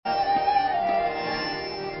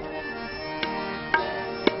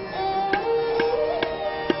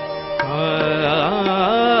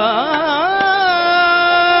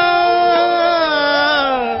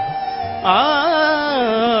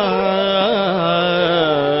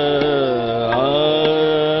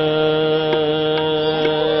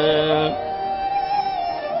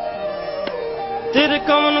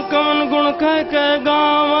कह के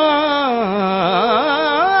गावा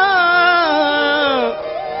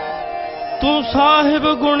तू साहिब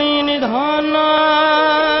गुणी निधाना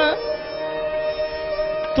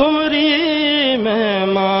तुमरी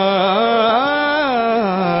महिमा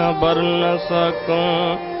बर न सकूं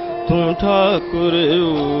तू ठाकुर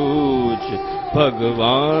ऊच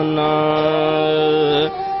भगवाना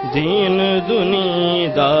दीन दुनी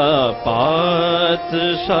दा पातशाहो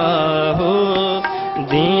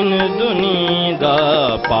दीन दुनी दा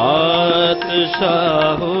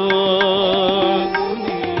पातशाहो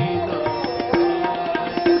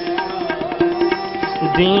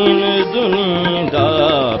दीन दुनी दा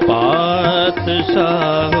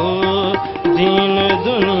पातशाहो दीन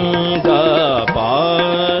दुनी दा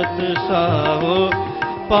पातशाहो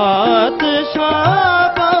पातशाह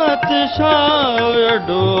पातशाह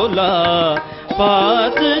अडोला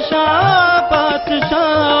पातशाह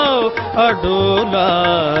पातशाह अडोला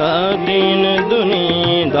दीन दुनी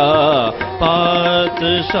दा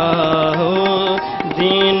पातशाहो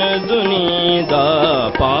दीन दुनी दा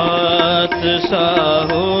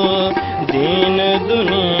पातशाहो दीन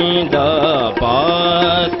दुनी दा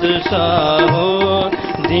पातशाहो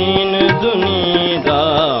दीन दुनी दा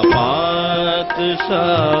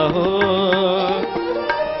पातशाहो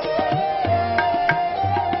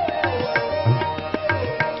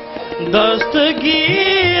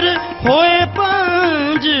दस्तगीर होए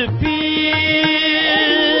पंज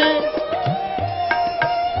पीर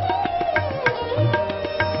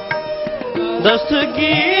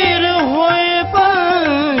दस्तगीर होए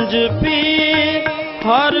पंज पीर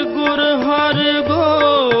हर गुर हर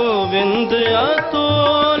गोविंद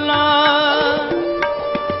अतोला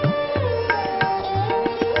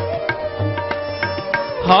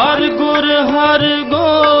हर गुर हर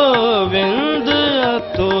गोविंद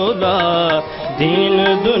अतोला दीन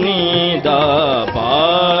दुनी दा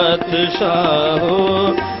पातशाहो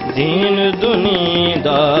दीन दुनी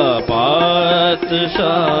दा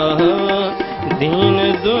पातशाहो दीन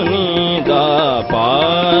दुनी दा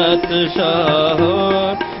पातशाहो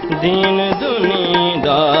दीन दुनी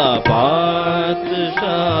दा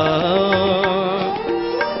पातशाहो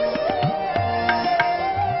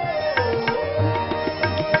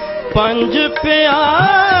पंज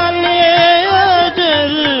प्याले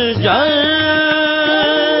अजर जल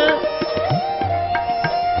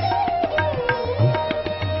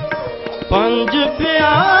पंज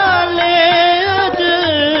प्याले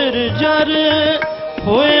अजर जर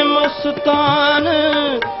होए मस्तान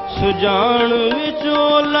सुजान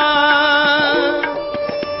विचोला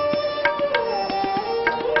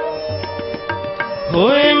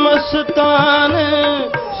होए मस्तान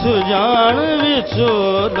सुजान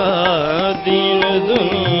विचोला दीन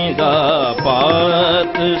दुनी दा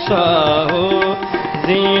पातशाहो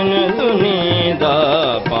दीन दुनी दा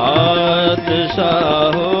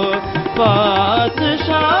पातशाहो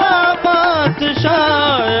पातशाह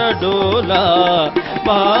पातशाह अडोला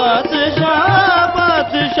पातशाह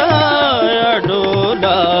पातशाह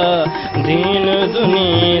अडोला दीन दुनी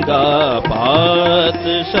दा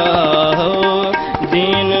पातशाहो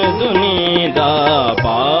दीन दुनी दा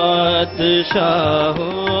पातशाहो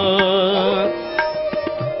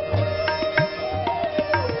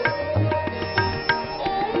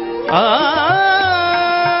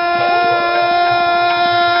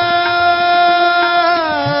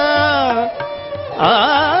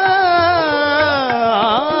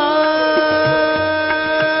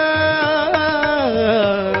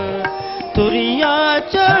तुरिया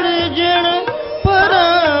चढ़ जण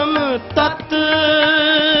परम तत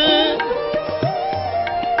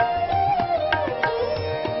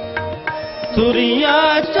तुरिया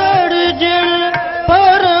चढ़ जण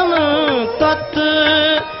परम तत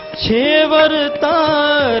छेवर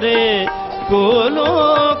तारे कोलो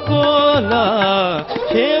कोला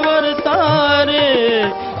छेवर तारे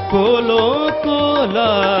कोलो कोला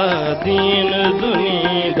दीन दुनी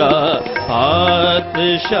दा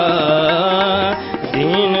पातशाह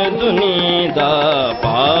दीन दुनी दा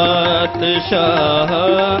पातशाह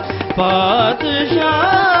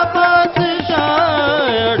पातशाह पातशाह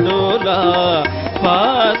अडोला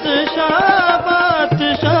पातशाह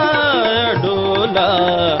पातशाह अडोला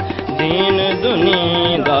दीन दुनी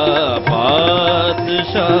दा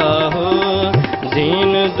पातशाह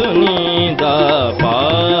दीन दुनी दा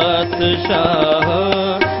पातशाह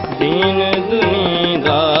दीन दुनी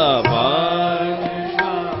दा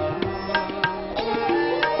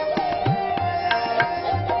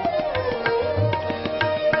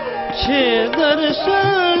छे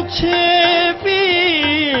दर्शन छे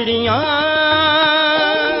पीढ़ियां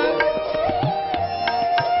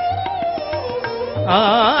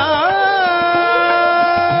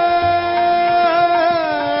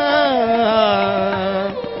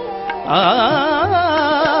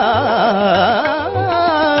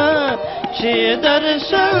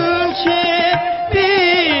ਦਰਸ਼ਨ ਛੇ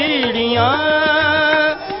ਪੀੜੀਆਂ,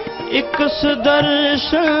 ਇੱਕ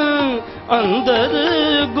ਸੁਦਰਸ਼ਨ ਅੰਦਰ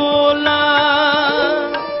ਗੋਲਾ।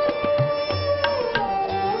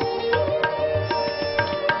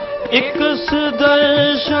 ਇੱਕ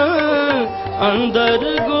ਸੁਦਰਸ਼ਨ ਅੰਦਰ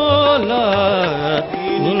ਗੋਲਾ,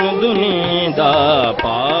 ਦੀਨ ਦੁਨੀ ਦਾ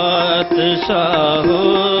ਪਾਤਸ਼ਾਹੋ,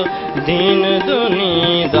 ਦੀਨ ਦੁਨੀ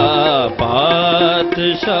ਦਾ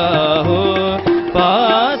ਪਾਤਸ਼ਾਹੋ।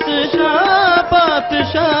 ਪਾਤਸ਼ਾਹ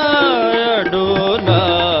ਪਾਤਸ਼ਾਹ ਅਡੋਲਾ,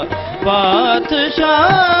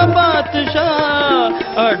 ਪਾਤਸ਼ਾਹ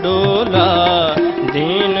ਪਾਤਸ਼ਾਹ ਅਡੋਲਾ,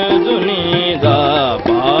 ਦੀਨ ਦੁਨੀ ਦਾ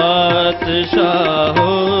ਪਾਤਸ਼ਾਹੋ,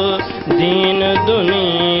 ਦੀਨ ਦੁਨੀ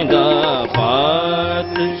ਦਾ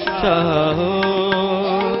ਪਾਤਸ਼ਾਹੋ।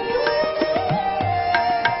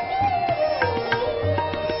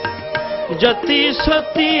 ਜਤੀ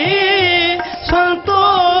ਸਤੀ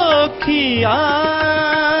ਸੰਤੋਖੀਆ,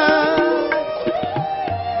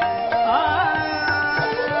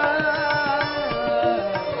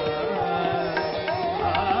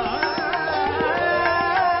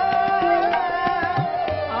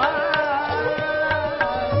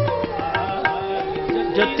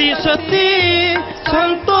 ਜਤੀ ਸਤੀ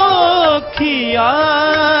ਸੰਤੋਖੀਆ,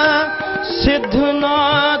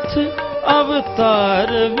 ਸਿੱਧਨਾਥ ਅਵਤਾਰ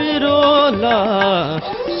ਵਿਰੋਲਾ,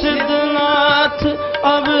 ਸਿੱਧਨਾਥ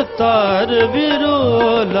ਅਵਤਾਰ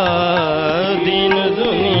ਵਿਰੋਲਾ, ਦੀਨ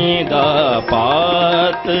ਦੁਨੀ ਦਾ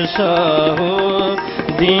ਪਾਤਸ਼ਾਹੋ,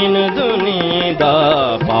 ਦੀਨ ਦੁਨੀ ਦਾ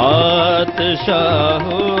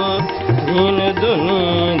ਪਾਤਸ਼ਾਹੋ, ਦੀਨ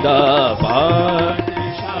ਦੁਨੀ ਦਾ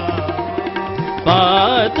ਪਾਤਸ਼ਾਹ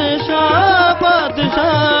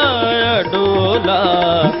ਪਾਤਸ਼ਾਹ ਅਡੋਲਾ,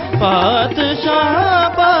 ਪਾਤਸ਼ਾਹ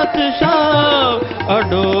ਪਾਤਸ਼ਾਹ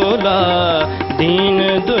ਅਡੋਲਾ, ਦੀਨ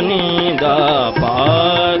ਦੁਨੀ ਦਾ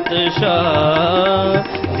ਪਾਤਸ਼ਾਹ,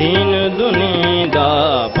 ਦੀਨ ਦੁਨੀ ਦਾ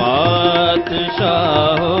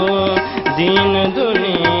ਪਾਤਸ਼ਾਹੋ, ਦੀਨ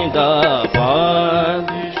ਦੁਨੀ ਦਾ ਪਾਤਸ਼ਾਹ।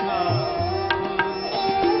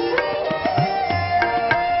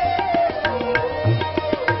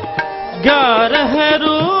 11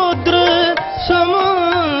 ਰੁਦਰ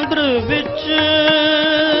ਸਮੁੰਦਰ ਵਿੱਚ,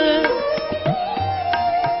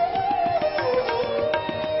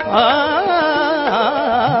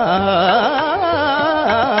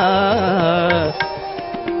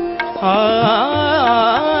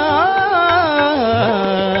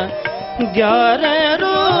 11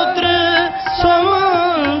 ਰੁਦਰ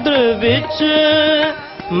ਸਮੁੰਦਰ ਵਿੱਚ,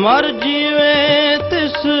 ਮਰ ਜੀਵੇ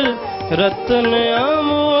ਤਿਸ ਰਤਨ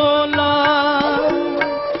ਅਮੋਲਾ,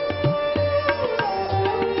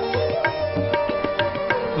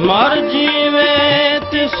 ਮਰ ਜੀਵੇ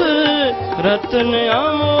ਤਿਸ ਰਤਨ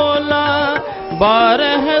ਅਮੋਲਾ,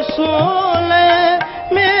 12 16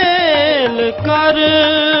 ਮੇਲ ਕਰ,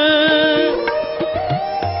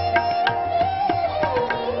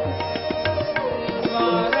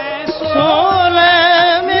 16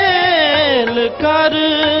 ਮੇਲ ਕਰ,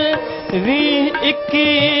 20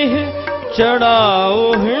 21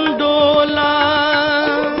 ਚੜਾਓ ਹਿੰਡੋਲਾ,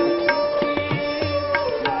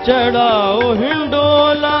 ਚੜਾਓ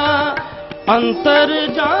ਹਿੰਡੋਲਾ, ਅੰਤਰ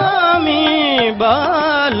ਜਾਮੀ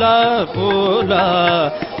ਬਾਲਾ ਭੋਲਾ,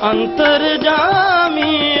 ਅੰਤਰ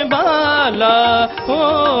ਜਾਮੀ ਬਾਲਾ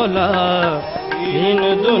ਭੋਲਾ, ਦੀਨ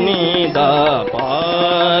ਦੁਨੀ ਦਾ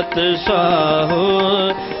ਪਾਤਸ਼ਾਹੋ,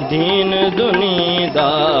 ਦੀਨ ਦੁਨੀ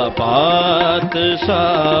ਦਾ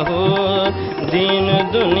ਪਾਤਸ਼ਾਹੋ, ਦੀਨ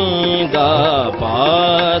ਦੁਨੀ ਦਾ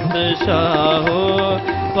ਪਾਤਸ਼ਾਹੋ।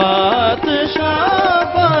 ਪਾਤਸ਼ਾਹ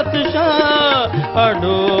ਪਾਤਸ਼ਾਹ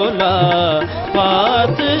ਅਡੋਲਾ,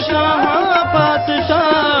 ਪਾਤਸ਼ਾਹ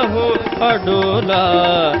ਪਾਤਸ਼ਾਹ ਅਡੋਲਾ,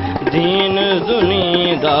 ਦੀਨ ਦੁਨੀ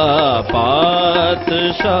ਦਾ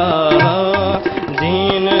ਪਾਤਸ਼ਾਹ,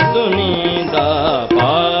 ਦੀਨ ਦੁਨੀ ਦਾ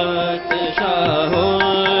ਪਾਤਸ਼ਾਹ,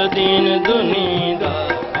 ਦੀਨ ਦੁਨੀ ਦਾ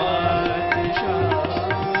ਪਾਤਸ਼ਾਹ।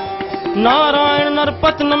 नारायण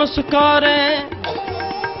नरपत नमस्कारे,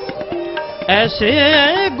 ऐसे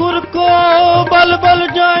गुर को बल बल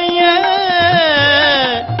जाइए,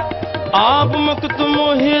 आप मुक्त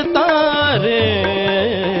मोहि तारे,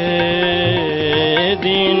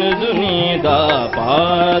 दीन दुनी दा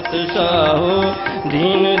पातशाहो,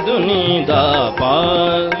 दीन दुनी दा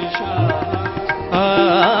पातशाह,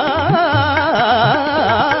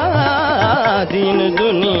 दीन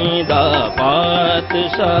दुनी दा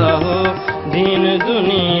पातशाहो, दीन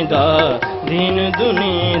दुनी दा, दीन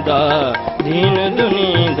दुनी दा, दीन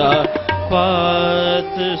दुनी दा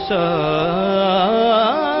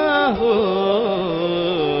पातशाह।